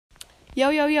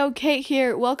Yo, Kate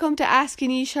here. Welcome to Ask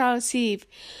Anisha Shall Receive.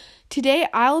 Today,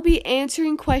 I'll be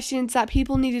answering questions that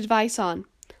people need advice on.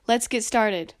 Let's get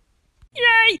started.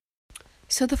 Yay!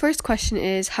 So the first question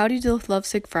is, how do you deal with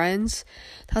lovesick friends?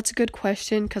 That's a good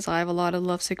question because I have a lot of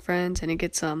lovesick friends and it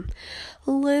gets a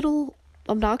little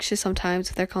obnoxious sometimes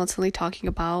if they're constantly talking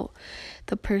about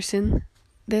the person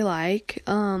they like.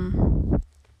 I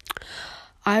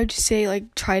would just say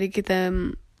try to get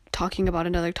them talking about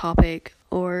another topic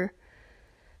or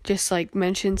just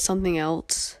mention something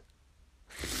else.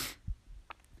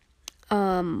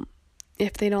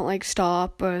 If they don't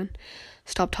stop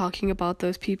talking about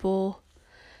those people,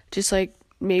 just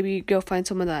maybe go find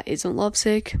someone that isn't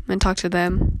lovesick and talk to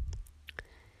them,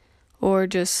 or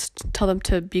just tell them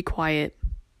to be quiet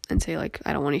and say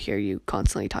I don't want to hear you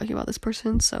constantly talking about this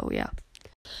person. So yeah.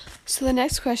 So the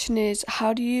next question is,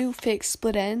 how do you fix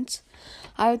split ends?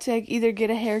 I would say either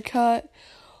get a haircut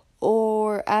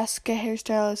or ask a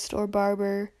hairstylist or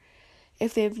barber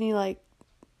if they have any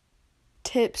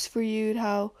tips for you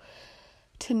how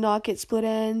to not get split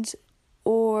ends,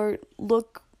 or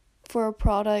look for a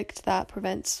product that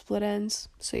prevents split ends.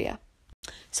 So yeah.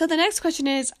 So the next question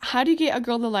is, how do you get a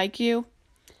girl to like you?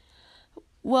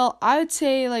 Well, I would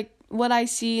say what I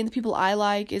see in the people I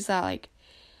like is that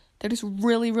they're just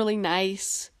really, really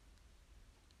nice,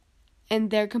 and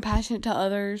they're compassionate to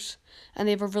others, and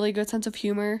they have a really good sense of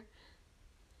humor,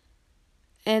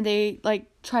 and they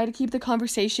try to keep the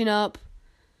conversation up,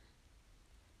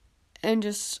 and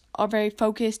just are very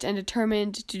focused and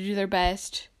determined to do their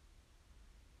best.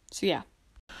 So yeah.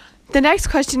 The next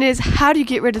question is, how do you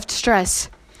get rid of stress?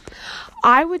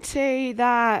 I would say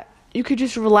that you could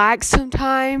just relax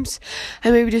sometimes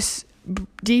and maybe just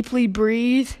deeply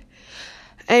breathe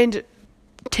and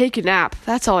take a nap.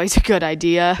 That's always a good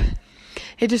idea.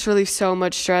 It just relieves so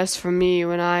much stress from me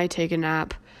when I take a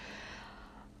nap.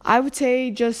 I would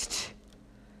say just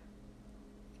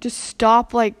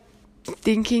stop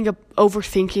overthinking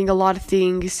a lot of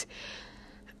things,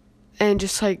 and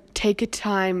just take a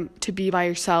time to be by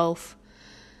yourself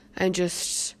and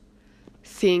just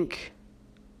think.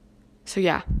 So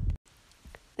yeah.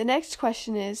 The next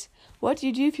question is, what do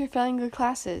you do if you're failing your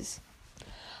classes?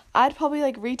 I'd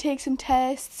probably retake some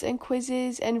tests and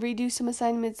quizzes and redo some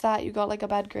assignments that you got a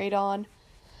bad grade on,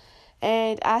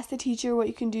 and ask the teacher what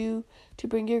you can do to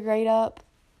bring your grade up,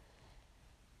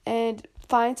 and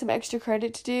find some extra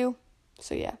credit to do.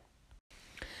 So yeah.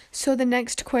 So the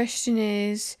next question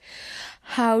is,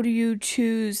 how do you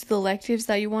choose the electives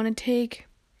that you want to take?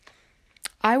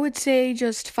 I would say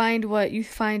just find what you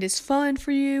find is fun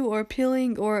for you or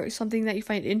appealing, or something that you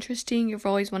find interesting you've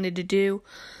always wanted to do.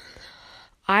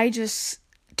 I just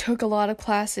took a lot of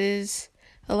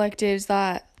electives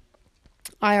that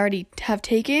I already have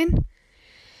taken,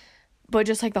 but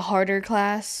just the harder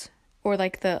class or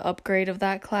the upgrade of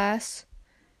that class,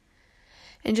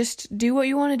 and just do what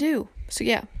you want to do. So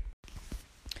yeah.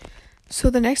 So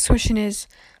the next question is,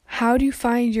 how do you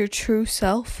find your true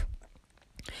self?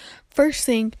 First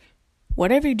thing,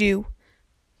 whatever you do,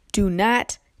 do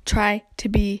not try to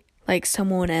be like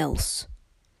someone else.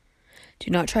 Do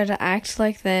not try to act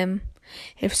like them.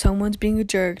 If someone's being a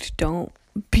jerk, don't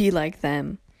be like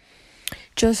them.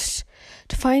 Just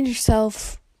to find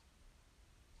yourself,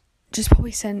 just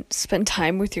probably spend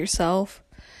time with yourself.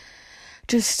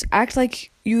 Just act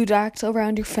like you'd act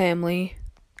around your family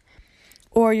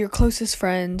or your closest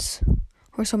friends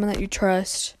or someone that you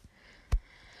trust.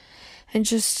 And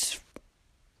just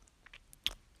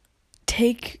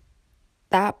take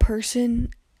that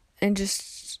person and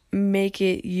just make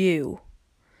it you.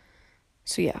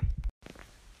 So yeah.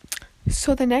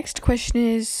 So the next question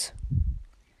is,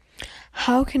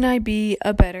 how can I be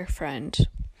a better friend?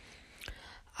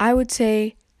 I would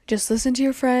say just listen to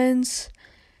your friends,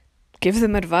 give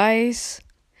them advice,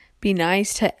 be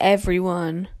nice to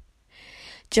everyone.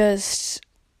 Just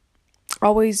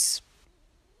always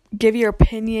give your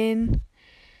opinion.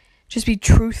 Just be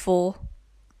truthful.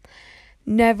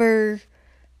 Never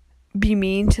be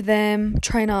mean to them.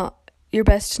 Try your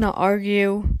best to not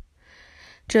argue.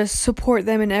 Just support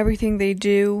them in everything they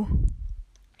do.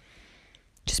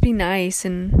 Just be nice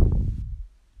and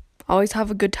always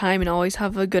have a good time and always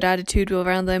have a good attitude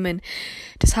around them and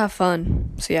just have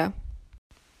fun. So yeah.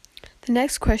 The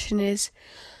next question is,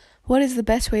 what is the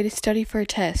best way to study for a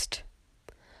test?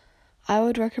 I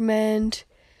would recommend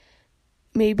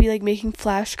maybe making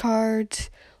flashcards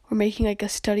or making a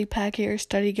study packet or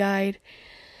study guide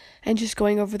and just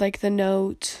going over the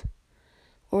notes,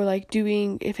 or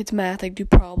doing, if it's math, do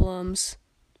problems,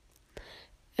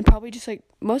 and probably just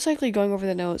most likely going over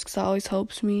the notes because that always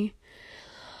helps me,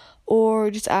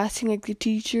 or just asking the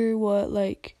teacher what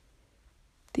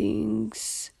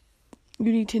things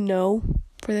you need to know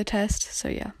for the test. So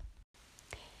yeah.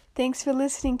 Thanks for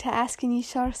listening to Ask and You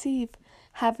Shall Receive.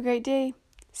 Have a great day.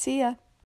 See ya.